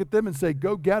just look at them and say,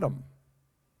 go get them.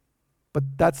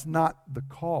 But that's not the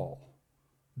call.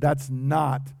 That's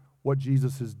not what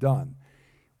Jesus has done.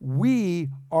 We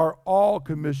are all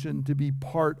commissioned to be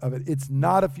part of it. It's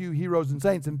not a few heroes and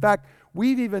saints. In fact,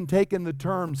 we've even taken the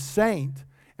term saint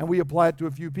and we apply it to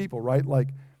a few people, right? Like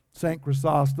St.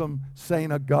 Chrysostom,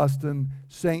 St. Augustine,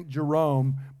 St.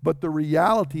 Jerome, but the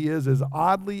reality is, as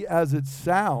oddly as it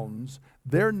sounds,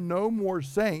 they're no more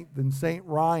saint than St.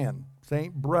 Ryan,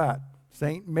 St. Brett,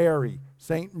 St. Mary,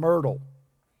 St. Myrtle.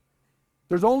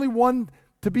 There's only one.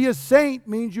 To be a saint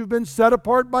means you've been set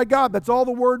apart by God. That's all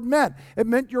the word meant. It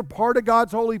meant you're part of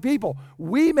God's holy people.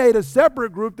 We made a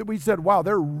separate group that we said, wow,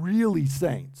 they're really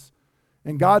saints.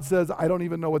 And God says, I don't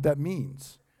even know what that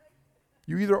means.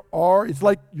 You either are, it's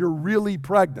like you're really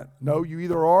pregnant. No, you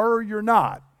either are or you're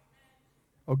not.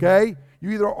 Okay? You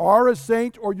either are a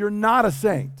saint or you're not a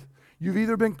saint. You've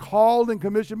either been called and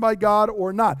commissioned by God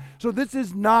or not. So this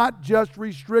is not just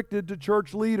restricted to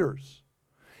church leaders.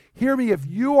 Hear me, if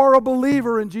you are a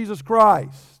believer in Jesus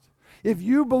Christ, if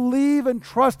you believe and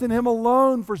trust in Him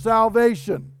alone for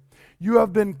salvation, you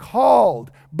have been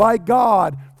called by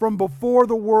God from before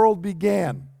the world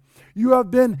began. You have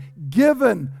been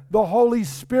given the Holy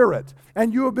Spirit,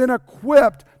 and you have been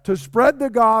equipped to spread the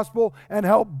gospel and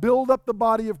help build up the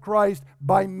body of Christ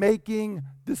by making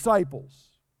disciples.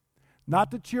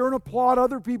 Not to cheer and applaud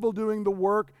other people doing the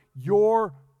work,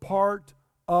 you're part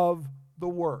of the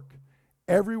work.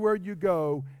 Everywhere you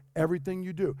go, everything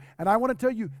you do. And I want to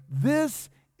tell you, this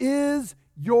is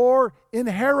your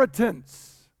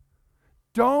inheritance.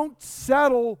 Don't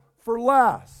settle for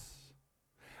less.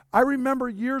 I remember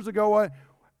years ago,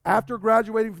 after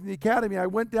graduating from the academy, I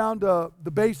went down to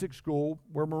the basic school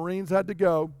where Marines had to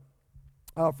go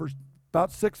for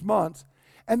about 6 months.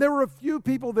 And there were a few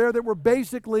people there that were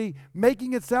basically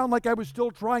making it sound like I was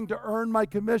still trying to earn my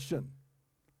commission.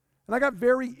 And I got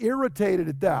very irritated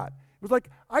at that. It was like,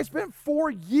 I spent 4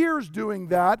 years doing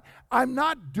that. I'm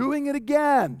not doing it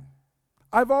again.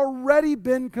 I've already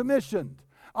been commissioned.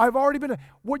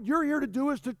 What you're here to do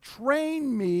is to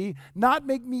train me, not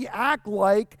make me act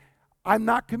like I'm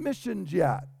not commissioned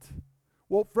yet.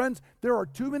 Well, friends, there are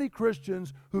too many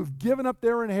Christians who've given up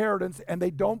their inheritance and they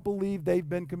don't believe they've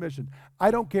been commissioned. I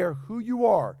don't care who you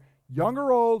are, young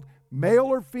or old, male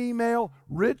or female,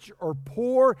 rich or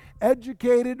poor,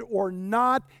 educated or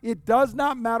not. It does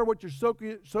not matter what your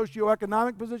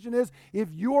socioeconomic position is.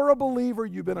 If you're a believer,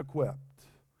 you've been equipped,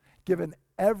 given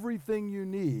everything you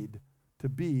need to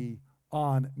be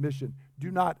on mission. Do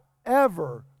not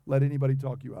ever let anybody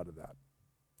talk you out of that.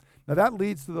 Now that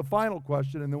leads to the final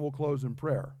question, and then we'll close in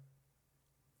prayer.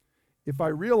 If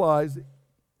I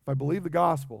believe the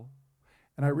gospel,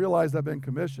 and I realize I've been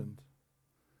commissioned,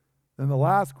 then the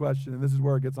last question, and this is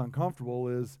where it gets uncomfortable,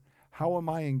 is how am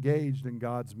I engaged in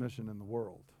God's mission in the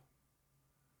world?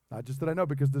 Not just that I know,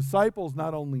 because disciples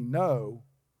not only know,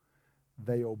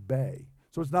 they obey.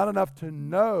 So it's not enough to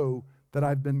know that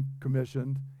I've been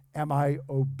commissioned. Am I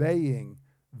obeying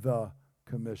the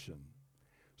commission?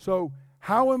 So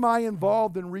how am I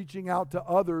involved in reaching out to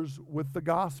others with the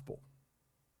gospel?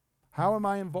 How am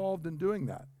I involved in doing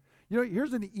that? You know,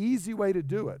 here's an easy way to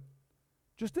do it.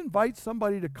 Just invite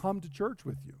somebody to come to church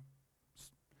with you.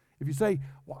 If you say,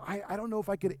 well, I don't know if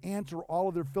I could answer all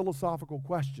of their philosophical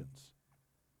questions,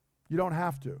 you don't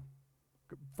have to.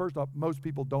 First off, most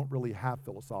people don't really have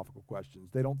philosophical questions.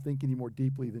 They don't think any more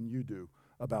deeply than you do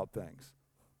about things.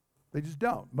 They just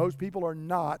don't. Most people are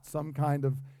not some kind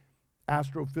of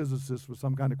astrophysicist with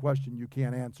some kind of question you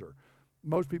can't answer.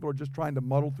 Most people are just trying to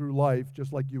muddle through life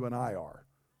just like you and I are,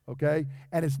 okay?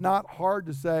 And it's not hard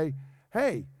to say,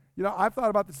 hey, you know, I've thought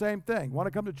about the same thing. Want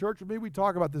to come to church with me? We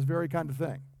talk about this very kind of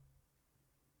thing.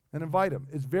 And invite them.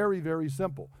 It's very, very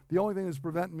simple. The only thing that's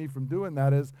preventing me from doing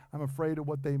that is I'm afraid of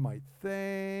what they might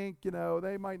think. You know,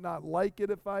 they might not like it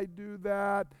if I do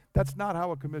that. That's not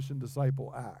how a commissioned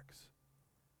disciple acts.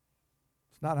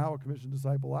 It's not how a commissioned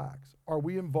disciple acts. Are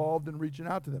we involved in reaching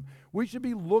out to them? We should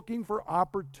be looking for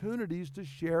opportunities to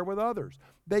share with others.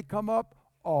 They come up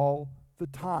all the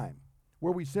time,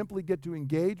 where we simply get to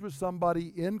engage with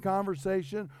somebody in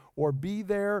conversation or be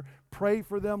there, pray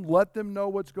for them, let them know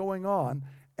what's going on,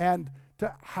 and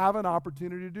to have an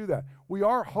opportunity to do that. We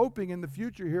are hoping in the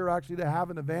future here actually to have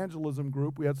an evangelism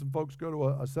group. We had some folks go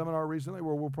to a seminar recently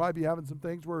where we'll probably be having some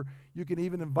things where you can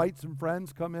even invite some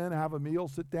friends, come in, have a meal,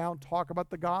 sit down, talk about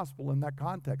the gospel in that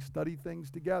context, study things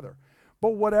together.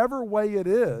 But whatever way it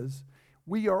is,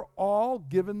 we are all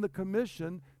given the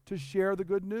commission to share the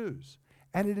good news.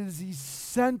 And it is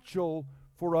essential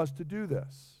for us to do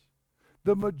this.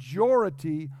 The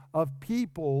majority of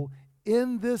people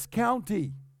in this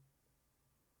county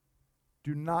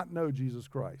do not know Jesus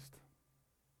Christ.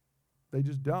 They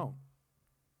just don't.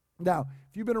 Now,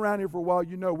 if you've been around here for a while,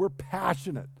 you know we're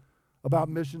passionate about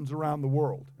missions around the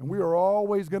world, and we are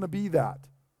always going to be that.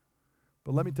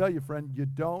 But let me tell you, friend, you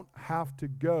don't have to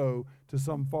go to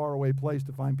some faraway place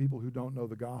to find people who don't know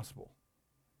the gospel.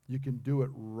 You can do it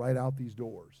right out these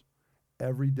doors.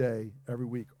 Every day, every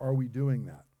week. Are we doing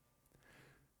that?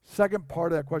 Second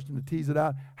part of that question, to tease it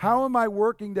out, how am I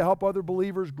working to help other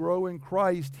believers grow in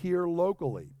Christ here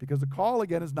locally? Because the call,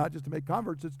 again, is not just to make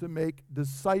converts, it's to make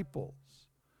disciples.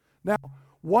 Now,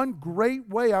 one great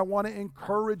way I want to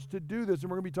encourage to do this, and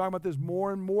we're going to be talking about this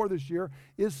more and more this year,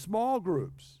 is small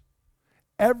groups.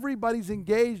 Everybody's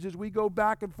engaged as we go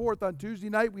back and forth. On Tuesday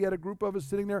night, we had a group of us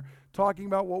sitting there talking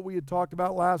about what we had talked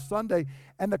about last Sunday,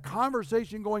 and the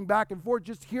conversation going back and forth,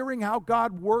 just hearing how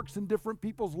God works in different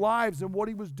people's lives and what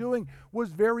he was doing was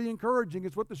very encouraging.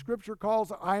 It's what the scripture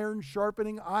calls iron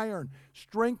sharpening iron,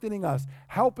 strengthening us,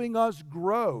 helping us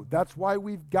grow. That's why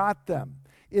we've got them.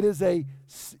 It is a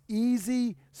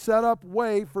easy setup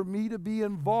way for me to be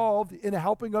involved in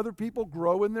helping other people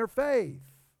grow in their faith,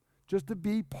 just to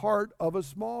be part of a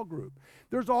small group.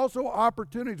 There's also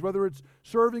opportunities, whether it's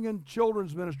serving in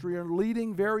children's ministry or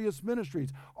leading various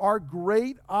ministries, are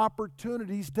great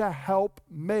opportunities to help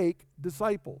make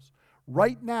disciples.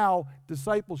 Right now,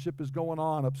 discipleship is going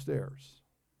on upstairs.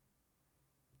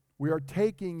 We are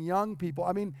taking young people.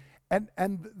 I mean, and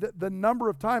the number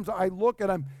of times I look and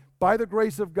I'm, by the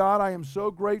grace of God, I am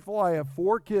so grateful. I have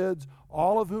 4 kids,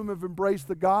 all of whom have embraced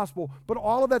the gospel. But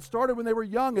all of that started when they were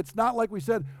young. It's not like we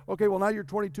said, okay, well, now you're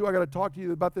 22, I got to talk to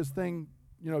you about this thing,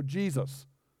 Jesus.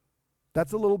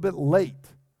 That's a little bit late.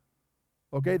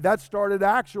 Okay, that started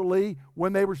actually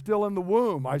when they were still in the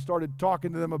womb. I started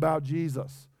talking to them about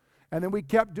Jesus. And then we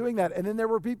kept doing that. And then there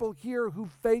were people here who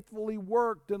faithfully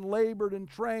worked and labored and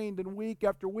trained and week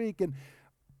after week. And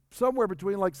somewhere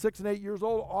between like 6 and 8 years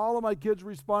old, all of my kids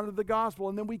responded to the gospel,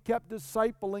 and then we kept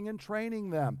discipling and training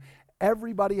them.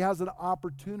 Everybody has an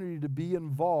opportunity to be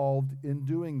involved in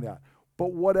doing that.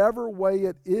 But whatever way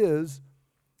it is,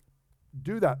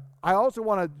 do that. I also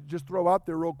want to just throw out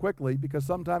there real quickly, because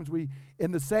sometimes we,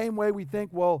 in the same way we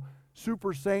think, well,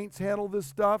 super saints handle this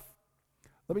stuff.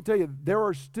 Let me tell you, there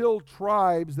are still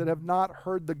tribes that have not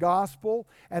heard the gospel,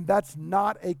 and that's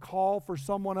not a call for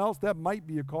someone else. That might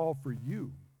be a call for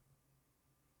you.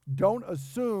 Don't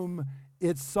assume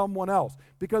it's someone else,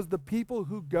 because the people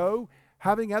who go,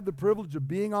 having had the privilege of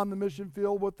being on the mission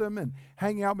field with them and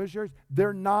hanging out with missionaries,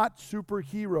 they're not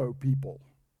superhero people.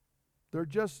 They're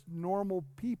just normal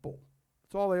people.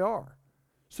 That's all they are.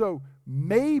 So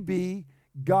maybe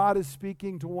God is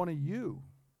speaking to one of you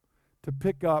to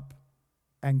pick up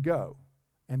and go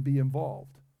and be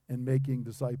involved in making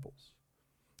disciples.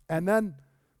 And then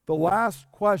the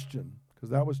last question, because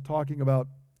that was talking about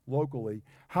locally,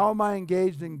 how am I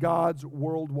engaged in God's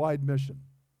worldwide mission?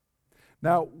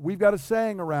 Now, we've got a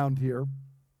saying around here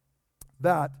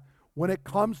that when it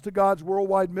comes to God's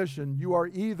worldwide mission, you are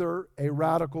either a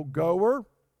radical goer,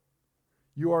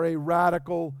 you are a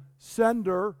radical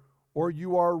sender, or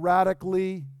you are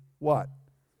radically what?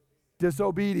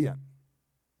 Disobedient.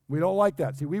 We don't like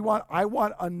that. See, I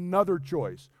want another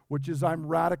choice, which is I'm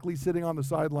radically sitting on the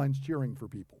sidelines cheering for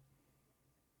people.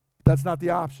 That's not the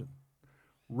option.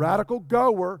 Radical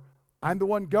goer, I'm the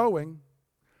one going.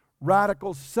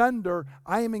 Radical sender,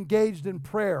 I am engaged in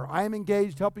prayer. I am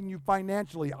engaged helping you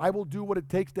financially. I will do what it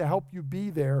takes to help you be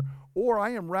there. Or I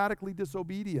am radically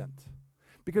disobedient.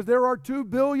 Because there are 2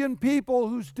 billion people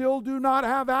who still do not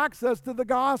have access to the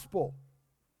gospel.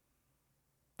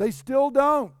 They still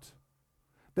don't.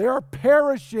 They are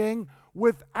perishing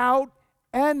without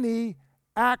any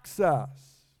access.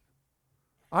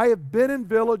 I have been in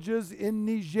villages in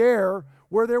Niger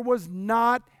where there was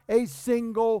not a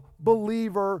single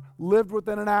believer lived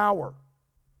within an hour.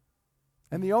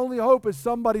 And the only hope is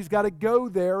somebody's got to go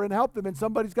there and help them, and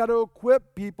somebody's got to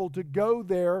equip people to go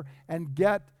there and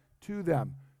get to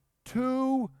them.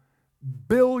 2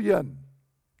 billion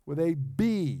with a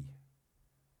B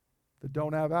that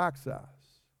don't have access.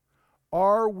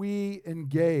 Are we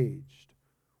engaged?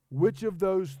 Which of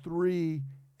those 3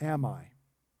 am I?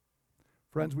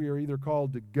 Friends, we are either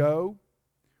called to go,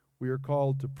 we are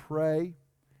called to pray,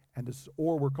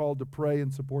 or we're called to pray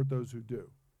and support those who do.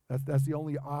 That's the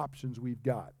only options we've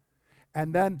got.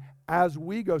 And then as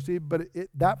we go,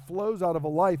 that flows out of a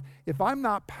life. If I'm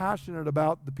not passionate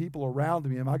about the people around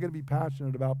me, am I going to be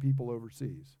passionate about people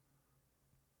overseas?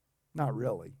 Not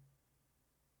really.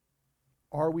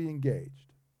 Are we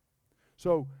engaged?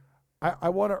 So I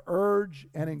want to urge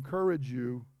and encourage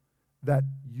you that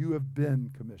you have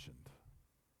been commissioned.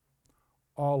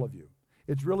 All of you.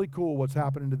 It's really cool what's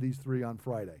happening to these 3 on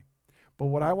Friday. But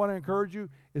what I want to encourage you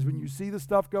is when you see the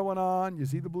stuff going on, you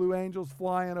see the Blue Angels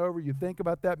flying over, you think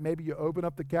about that, maybe you open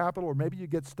up the Capitol, or maybe you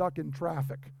get stuck in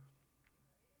traffic.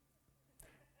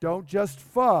 Don't just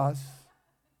fuss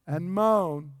and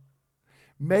moan.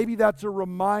 Maybe that's a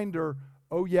reminder,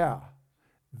 oh yeah,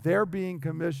 They're being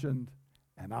commissioned,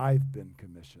 and I've been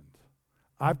commissioned.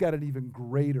 I've got an even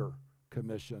greater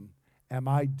commission. Am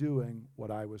I doing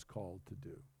what I was called to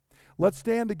do? Let's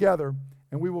stand together,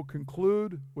 and we will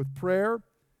conclude with prayer,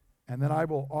 and then I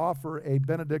will offer a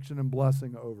benediction and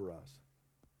blessing over us.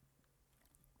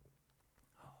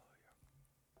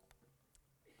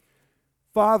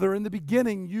 Father, in the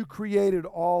beginning, you created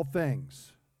all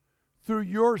things through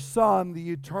your Son, the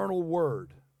eternal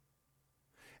Word.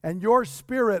 And your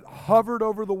Spirit hovered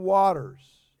over the waters,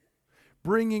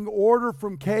 bringing order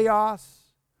from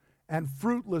chaos and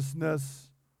fruitlessness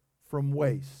from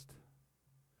waste.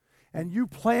 And you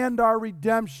planned our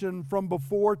redemption from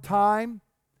before time,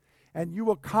 and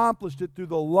you accomplished it through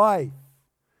the life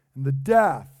and the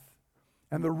death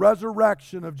and the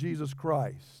resurrection of Jesus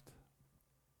Christ.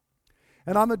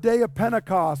 And on the day of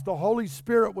Pentecost, the Holy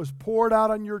Spirit was poured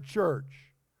out on your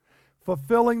church,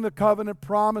 fulfilling the covenant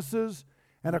promises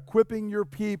and equipping your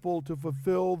people to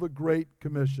fulfill the Great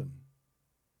Commission.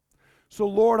 So,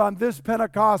 Lord, on this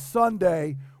Pentecost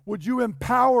Sunday, would you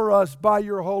empower us by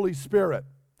your Holy Spirit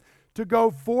to go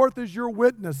forth as your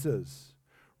witnesses,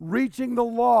 reaching the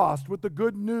lost with the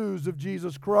good news of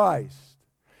Jesus Christ,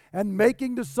 and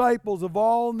making disciples of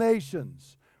all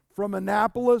nations, from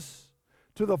Annapolis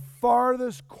to the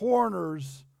farthest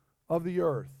corners of the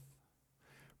earth.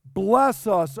 Bless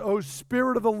us, O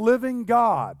Spirit of the living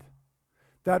God,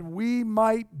 that we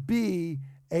might be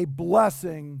a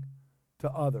blessing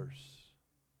to others.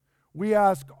 We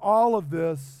ask all of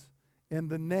this in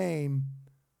the name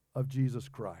of Jesus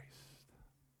Christ.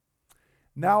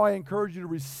 Now I encourage you to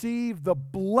receive the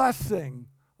blessing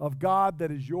of God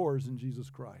that is yours in Jesus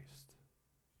Christ.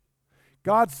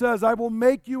 God says, I will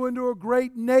make you into a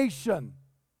great nation,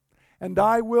 and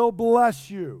I will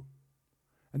bless you.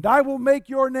 And I will make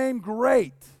your name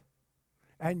great,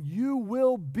 and you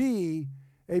will be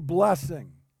a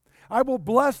blessing. I will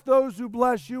bless those who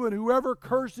bless you, and whoever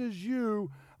curses you,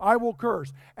 I will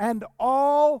curse. And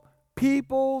all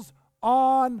peoples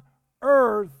on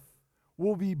earth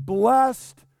will be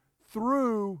blessed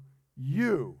through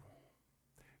you.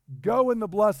 Go in the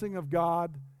blessing of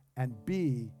God and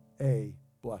be a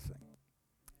blessing.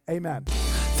 Amen.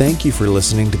 Thank you for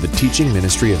listening to the teaching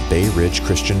ministry of Bay Ridge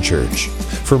Christian Church.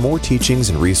 For more teachings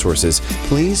and resources,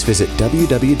 please visit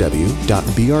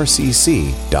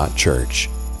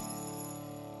www.brcc.church.